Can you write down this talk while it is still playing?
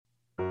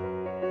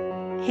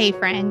Hey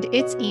friend,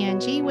 it's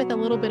Angie with a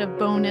little bit of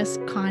bonus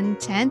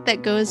content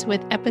that goes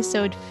with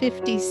episode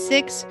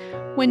 56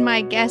 when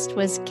my guest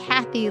was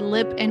Kathy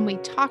Lipp and we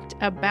talked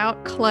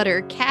about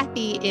clutter.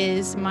 Kathy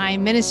is my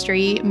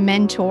ministry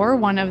mentor,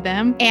 one of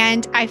them,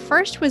 and I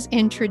first was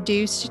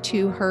introduced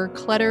to her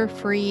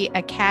Clutter-Free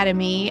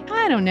Academy,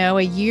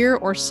 a year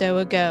or so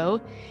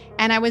ago,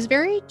 and I was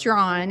very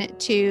drawn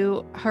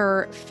to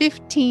her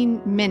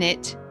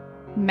 15-minute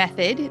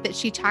method that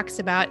she talks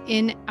about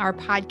in our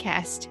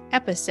podcast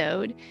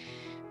episode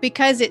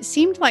because it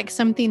seemed like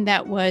something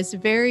that was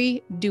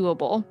very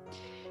doable.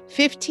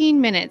 15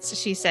 minutes,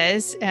 she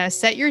says,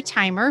 set your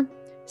timer,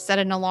 set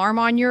an alarm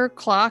on your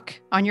clock,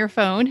 on your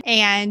phone,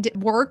 and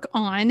work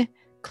on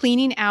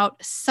cleaning out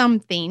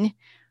something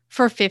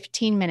for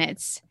 15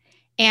 minutes.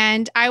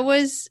 And I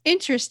was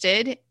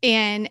interested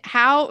in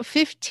how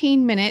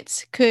 15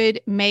 minutes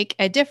could make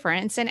a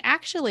difference. And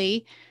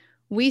actually,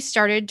 we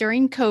started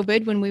during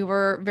COVID when we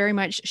were very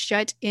much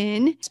shut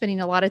in,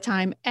 spending a lot of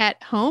time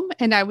at home.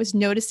 And I was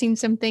noticing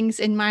some things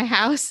in my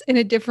house in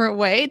a different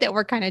way that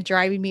were kind of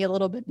driving me a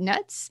little bit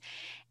nuts.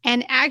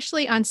 And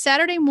actually, on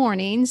Saturday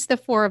mornings, the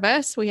four of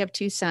us, we have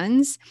two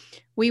sons,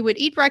 we would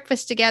eat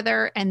breakfast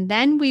together and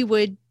then we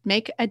would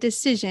make a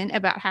decision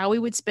about how we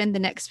would spend the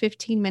next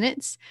 15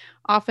 minutes.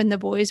 Often the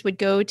boys would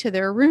go to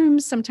their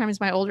rooms. Sometimes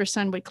my older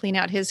son would clean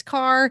out his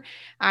car.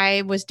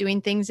 I was doing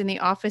things in the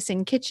office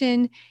and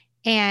kitchen.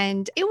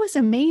 And it was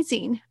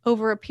amazing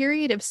over a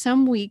period of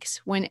some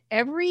weeks when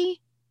every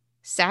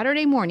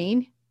Saturday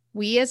morning,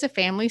 we as a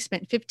family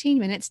spent 15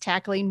 minutes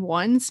tackling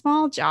one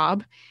small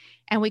job.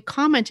 And we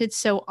commented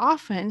so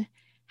often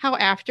how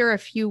after a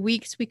few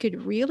weeks, we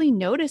could really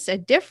notice a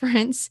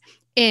difference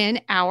in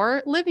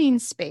our living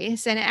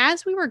space. And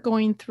as we were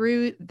going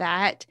through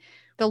that,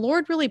 the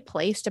Lord really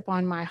placed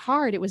upon my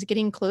heart, it was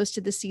getting close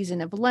to the season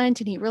of Lent,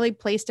 and he really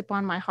placed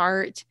upon my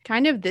heart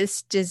kind of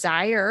this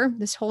desire,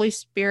 this Holy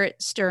Spirit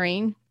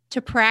stirring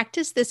to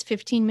practice this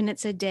 15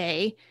 minutes a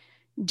day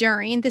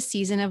during the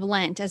season of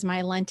Lent as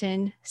my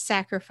Lenten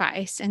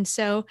sacrifice. And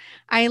so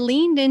I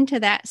leaned into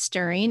that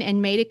stirring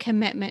and made a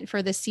commitment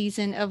for the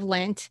season of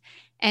Lent.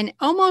 And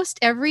almost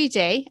every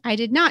day, I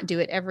did not do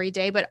it every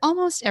day, but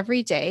almost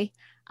every day,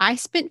 I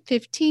spent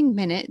 15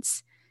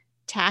 minutes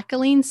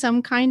tackling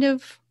some kind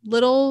of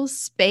little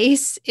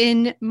space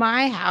in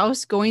my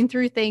house, going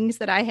through things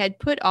that I had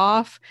put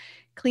off,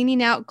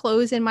 cleaning out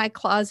clothes in my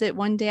closet.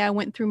 One day I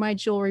went through my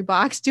jewelry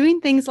box, doing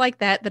things like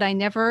that I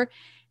never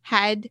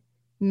had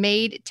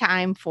made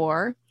time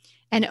for.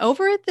 And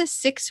over the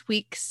 6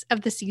 weeks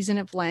of the season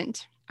of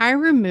Lent, I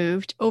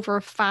removed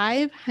over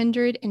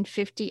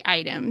 550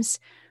 items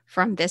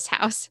from this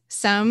house.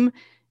 Some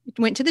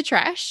went to the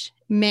trash,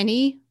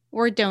 many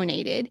were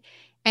donated.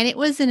 And it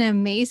was an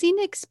amazing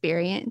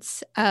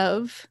experience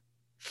of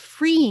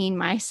freeing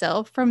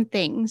myself from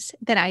things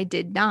that I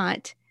did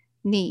not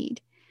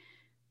need.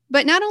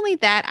 But not only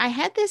that, I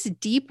had this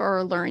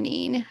deeper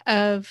learning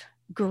of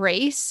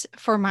grace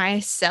for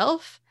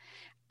myself.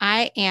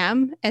 I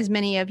am, as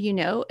many of you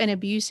know, an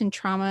abuse and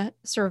trauma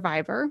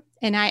survivor,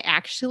 and I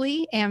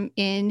actually am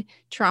in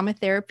trauma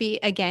therapy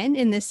again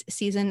in this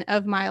season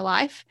of my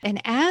life.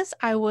 And as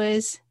I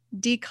was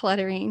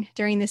decluttering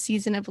during the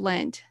season of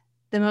Lent,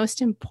 the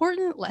most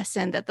important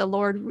lesson that the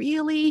Lord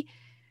really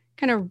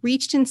kind of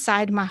reached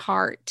inside my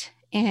heart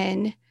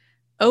and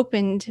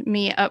opened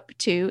me up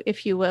to,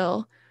 if you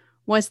will,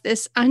 was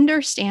this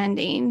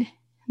understanding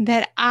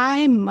that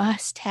I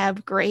must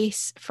have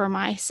grace for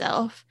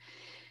myself,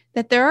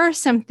 that there are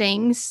some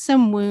things,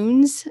 some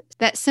wounds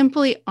that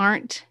simply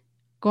aren't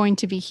going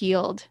to be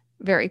healed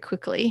very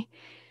quickly.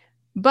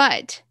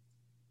 But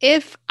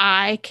if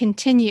I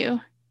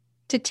continue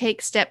to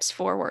take steps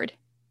forward,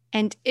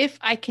 and if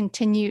I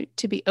continue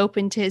to be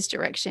open to his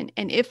direction,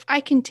 and if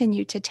I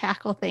continue to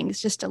tackle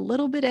things just a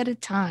little bit at a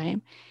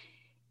time,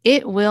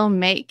 it will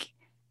make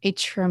a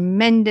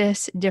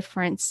tremendous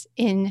difference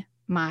in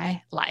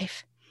my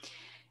life.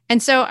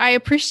 And so I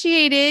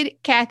appreciated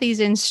Kathy's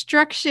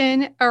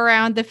instruction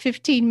around the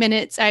 15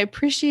 minutes. I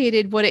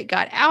appreciated what it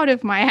got out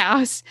of my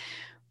house,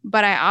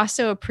 but I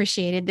also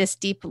appreciated this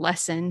deep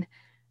lesson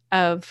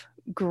of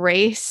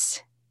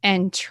grace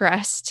and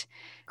trust.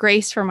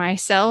 Grace for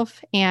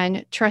myself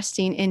and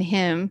trusting in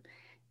him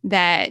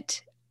that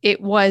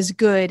it was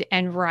good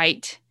and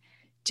right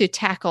to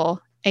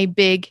tackle a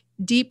big,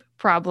 deep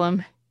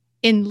problem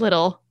in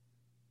little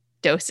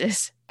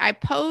doses. I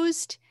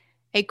posed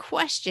a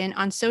question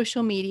on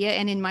social media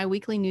and in my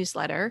weekly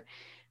newsletter.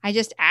 I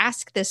just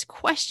asked this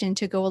question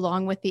to go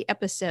along with the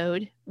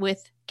episode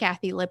with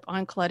Kathy Lipp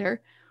on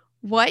clutter.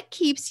 What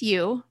keeps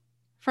you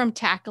from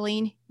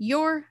tackling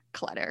your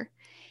clutter?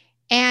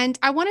 And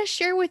I want to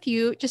share with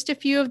you just a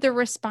few of the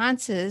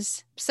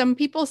responses. Some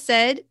people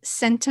said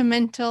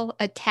sentimental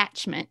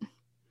attachment.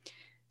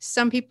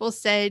 Some people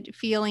said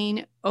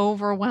feeling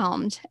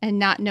overwhelmed and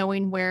not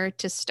knowing where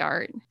to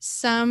start.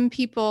 Some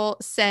people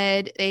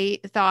said they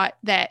thought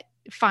that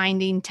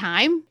finding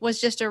time was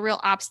just a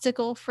real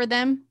obstacle for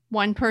them.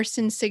 One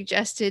person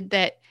suggested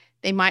that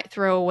They might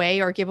throw away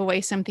or give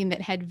away something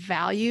that had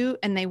value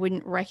and they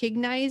wouldn't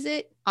recognize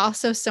it.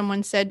 Also,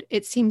 someone said,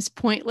 it seems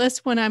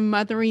pointless when I'm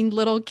mothering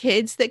little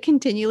kids that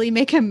continually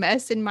make a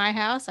mess in my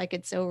house. I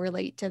could so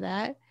relate to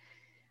that.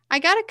 I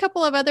got a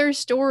couple of other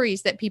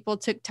stories that people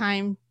took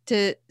time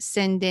to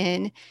send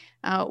in.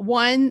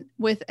 One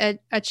with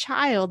a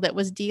child that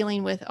was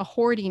dealing with a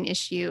hoarding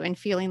issue and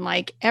feeling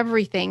like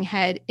everything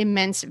had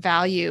immense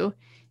value,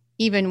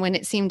 even when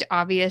it seemed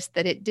obvious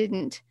that it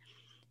didn't.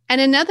 And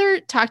another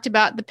talked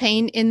about the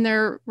pain in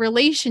their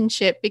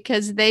relationship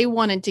because they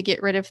wanted to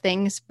get rid of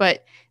things,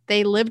 but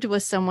they lived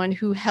with someone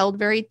who held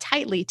very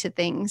tightly to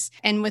things.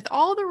 And with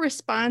all the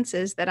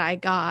responses that I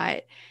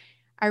got,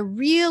 I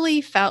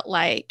really felt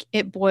like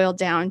it boiled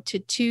down to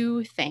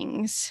two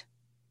things,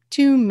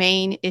 two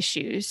main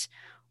issues.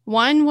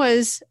 One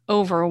was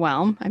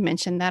overwhelm. I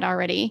mentioned that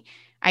already.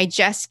 I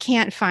just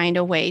can't find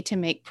a way to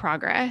make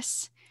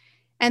progress.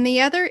 And the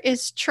other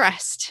is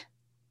trust.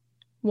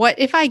 What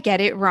if I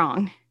get it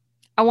wrong?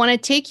 I want to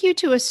take you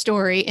to a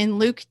story in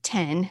Luke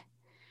 10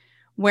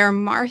 where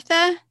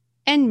Martha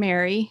and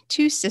Mary,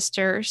 two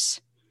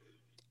sisters,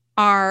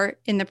 are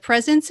in the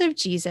presence of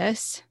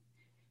Jesus.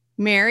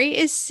 Mary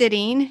is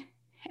sitting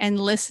and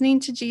listening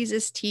to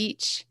Jesus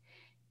teach,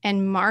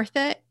 and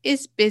Martha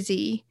is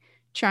busy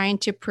trying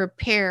to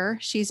prepare.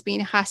 She's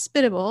being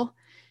hospitable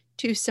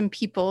to some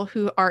people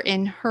who are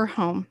in her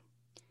home.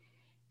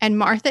 And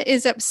Martha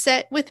is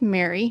upset with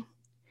Mary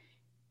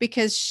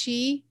because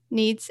she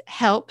needs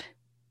help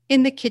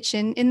in the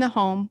kitchen, in the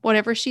home,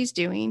 whatever she's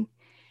doing.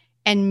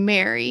 And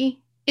Mary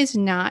is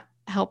not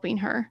helping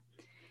her.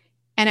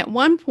 And at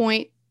one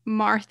point,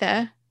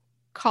 Martha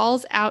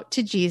calls out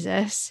to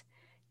Jesus,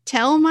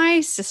 "Tell my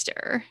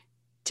sister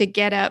to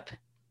get up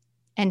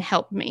and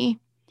help me."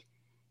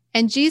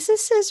 And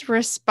Jesus's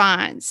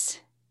response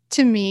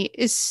to me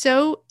is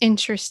so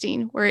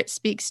interesting, where it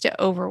speaks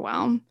to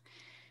overwhelm.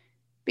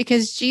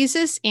 Because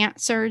Jesus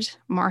answered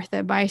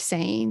Martha by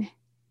saying,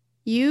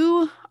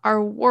 "You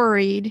are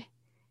worried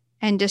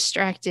and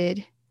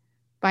distracted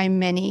by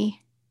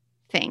many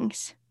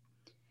things."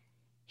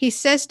 He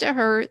says to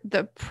her,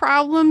 the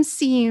problem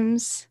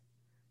seems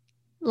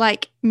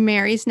like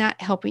Mary's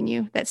not helping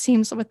you. That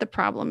seems what the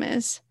problem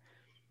is.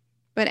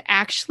 But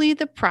actually,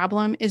 the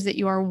problem is that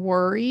you are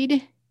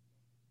worried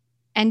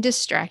and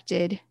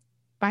distracted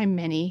by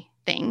many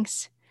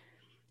things.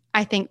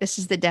 I think this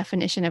is the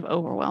definition of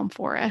overwhelm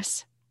for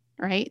us,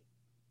 right?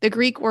 The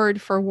Greek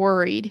word for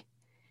worried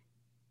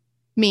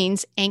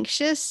means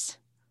anxious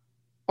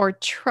or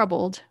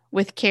troubled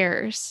with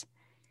cares.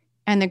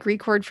 And the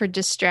Greek word for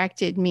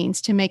distracted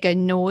means to make a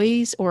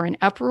noise or an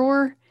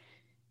uproar,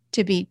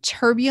 to be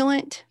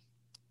turbulent,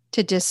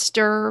 to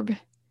disturb,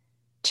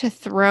 to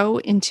throw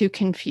into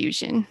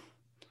confusion.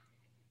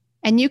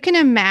 And you can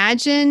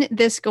imagine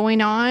this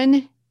going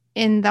on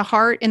in the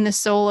heart and the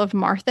soul of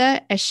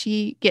Martha as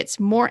she gets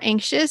more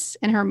anxious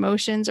and her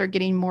emotions are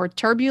getting more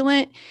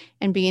turbulent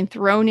and being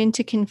thrown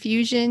into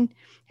confusion.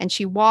 And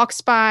she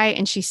walks by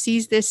and she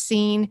sees this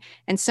scene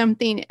and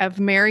something of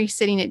Mary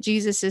sitting at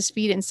Jesus's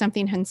feet and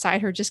something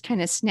inside her just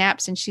kind of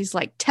snaps. And she's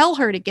like, "Tell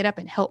her to get up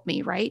and help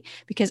me," right?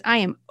 Because I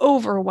am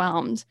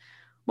overwhelmed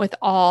with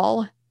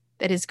all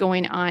that is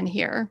going on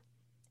here.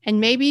 And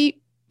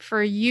maybe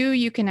for you,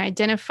 you can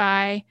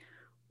identify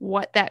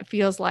what that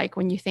feels like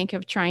when you think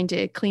of trying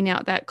to clean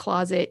out that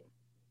closet,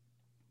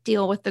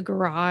 deal with the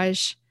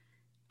garage.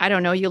 I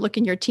don't know, you look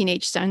in your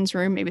teenage son's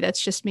room. Maybe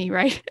that's just me,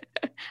 right?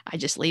 I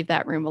just leave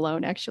that room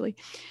alone, actually.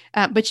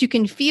 But you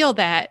can feel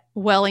that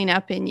welling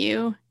up in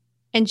you.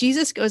 And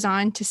Jesus goes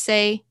on to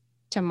say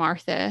to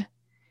Martha,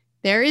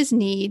 there is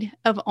need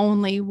of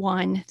only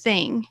one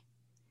thing,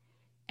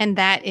 and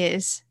that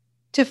is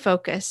to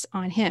focus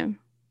on him,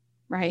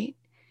 right?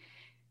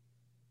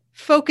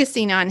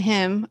 Focusing on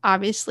him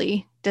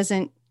obviously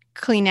doesn't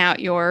clean out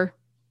your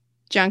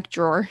junk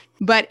drawer,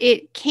 but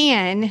it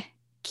can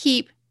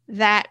keep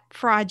that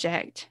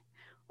project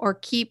or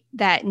keep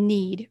that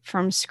need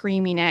from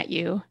screaming at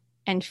you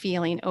and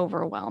feeling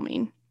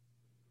overwhelming.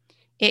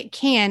 It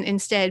can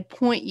instead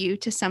point you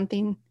to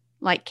something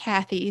like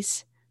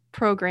Kathy's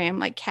program,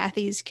 like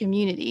Kathy's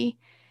community.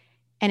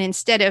 And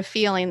instead of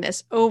feeling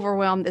this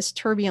overwhelm, this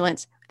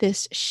turbulence,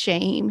 this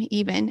shame,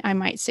 even, I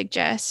might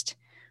suggest,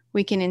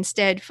 we can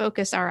instead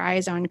focus our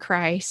eyes on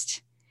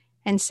Christ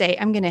and say,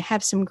 I'm going to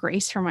have some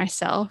grace for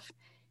myself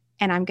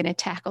and I'm going to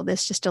tackle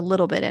this just a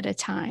little bit at a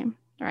time,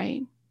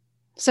 right?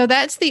 So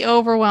that's the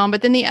overwhelm.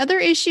 But then the other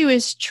issue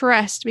is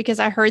trust, because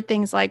I heard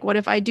things like, what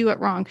if I do it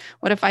wrong?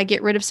 What if I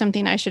get rid of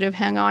something I should have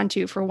hung on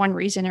to for one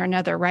reason or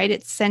another, right?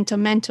 It's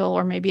sentimental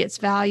or maybe it's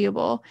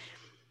valuable.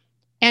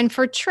 And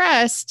for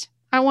trust,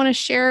 I want to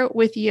share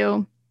with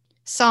you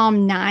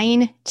Psalm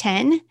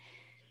 9:10,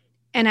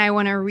 and I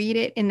want to read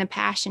it in the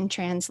Passion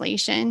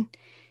Translation.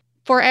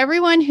 For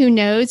everyone who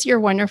knows your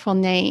wonderful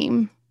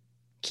name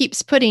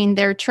keeps putting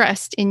their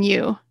trust in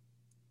you.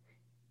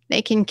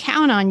 They can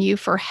count on you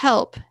for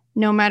help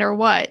no matter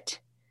what.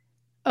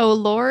 O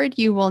Lord,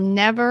 you will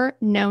never,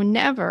 no,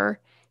 never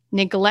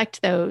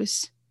neglect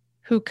those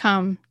who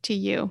come to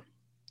you.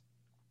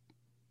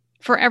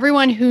 For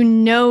everyone who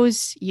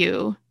knows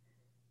you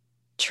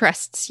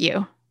trusts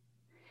you.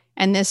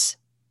 And this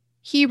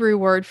Hebrew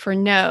word for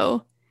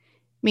know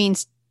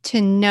means to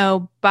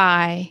know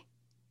by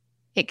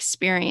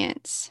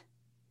experience.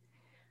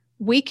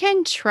 We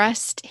can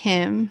trust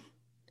him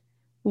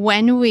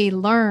when we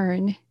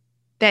learn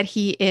that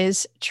he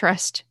is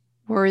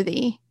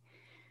trustworthy.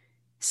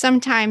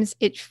 Sometimes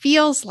it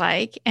feels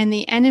like, and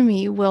the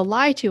enemy will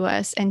lie to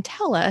us and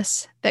tell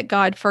us that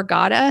God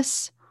forgot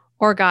us,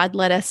 or God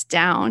let us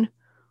down,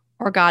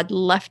 or God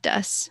left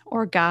us,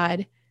 or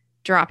God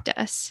dropped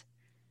us.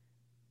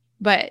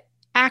 But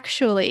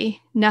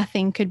actually,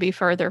 nothing could be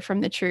further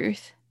from the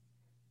truth.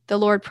 The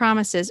Lord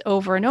promises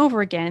over and over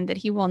again that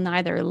he will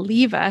neither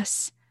leave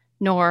us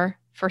nor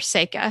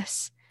forsake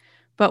us.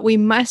 But we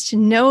must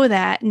know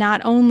that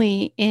not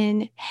only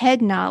in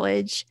head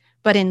knowledge,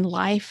 but in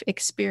life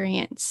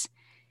experience.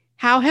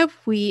 How have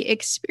we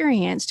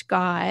experienced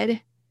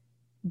God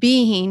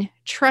being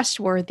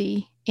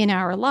trustworthy in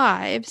our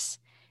lives?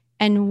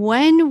 And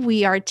when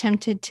we are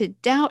tempted to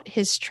doubt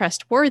his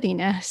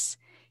trustworthiness,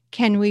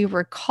 can we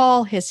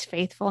recall his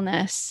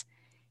faithfulness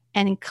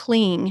and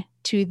cling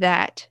to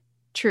that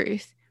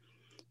truth?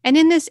 And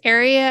in this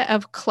area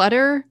of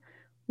clutter,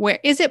 where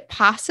is it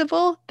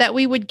possible that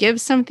we would give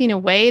something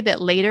away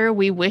that later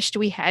we wished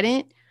we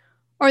hadn't?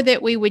 Or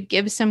that we would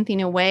give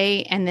something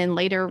away and then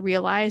later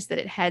realize that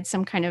it had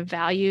some kind of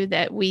value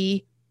that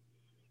we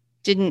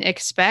didn't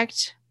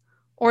expect?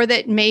 Or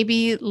that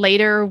maybe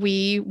later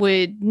we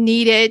would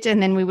need it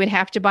and then we would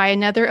have to buy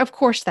another? Of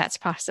course, that's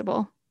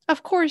possible.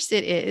 Of course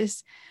it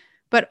is.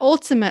 But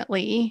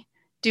ultimately,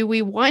 do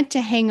we want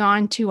to hang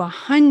on to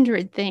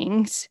 100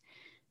 things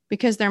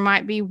because there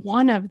might be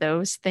one of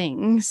those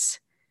things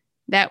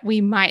that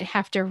we might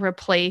have to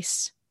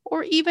replace,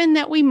 or even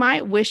that we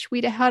might wish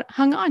we'd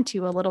hung on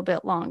to a little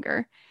bit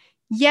longer?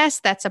 Yes,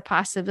 that's a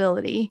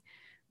possibility.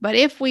 But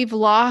if we've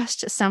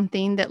lost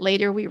something that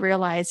later we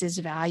realize is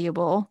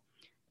valuable,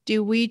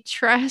 do we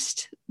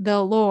trust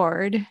the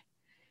Lord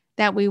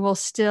that we will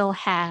still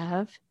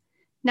have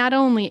not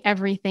only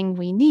everything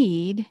we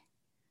need,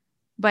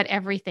 but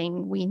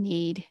everything we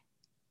need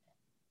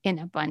in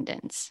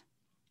abundance?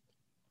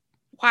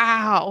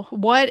 Wow,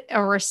 what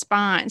a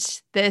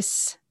response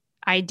this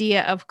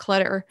idea of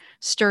clutter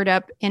stirred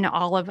up in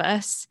all of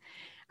us.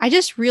 I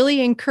just really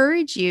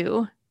encourage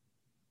you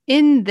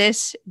in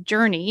this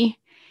journey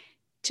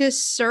to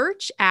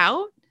search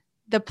out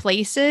the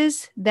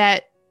places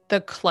that the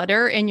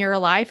clutter in your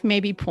life may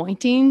be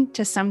pointing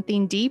to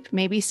something deep,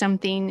 maybe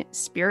something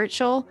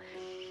spiritual,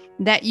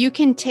 that you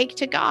can take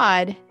to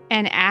God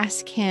and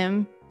ask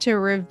him to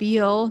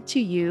reveal to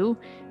you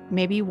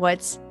maybe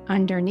what's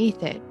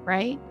underneath it,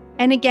 right?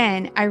 And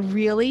again, I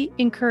really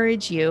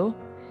encourage you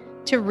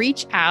to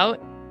reach out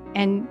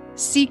and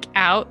seek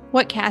out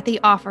what Kathy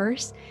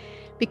offers,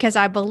 because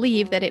I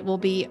believe that it will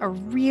be a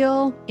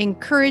real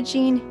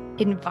encouraging,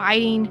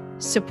 inviting,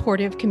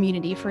 supportive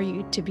community for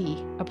you to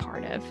be a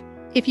part of.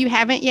 If you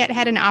haven't yet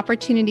had an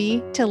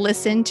opportunity to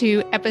listen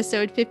to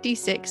episode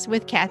 56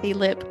 with Kathy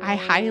Lipp, I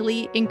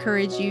highly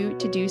encourage you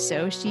to do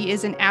so. She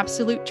is an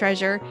absolute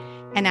treasure,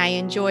 and I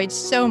enjoyed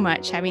so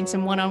much having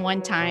some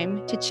one-on-one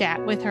time to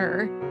chat with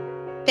her.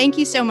 Thank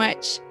you so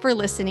much for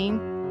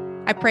listening.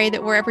 I pray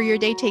that wherever your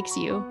day takes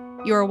you,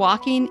 you are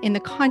walking in the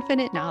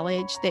confident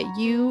knowledge that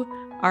you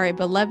are a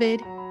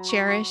beloved,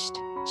 cherished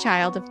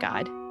child of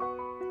God.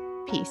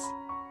 Peace.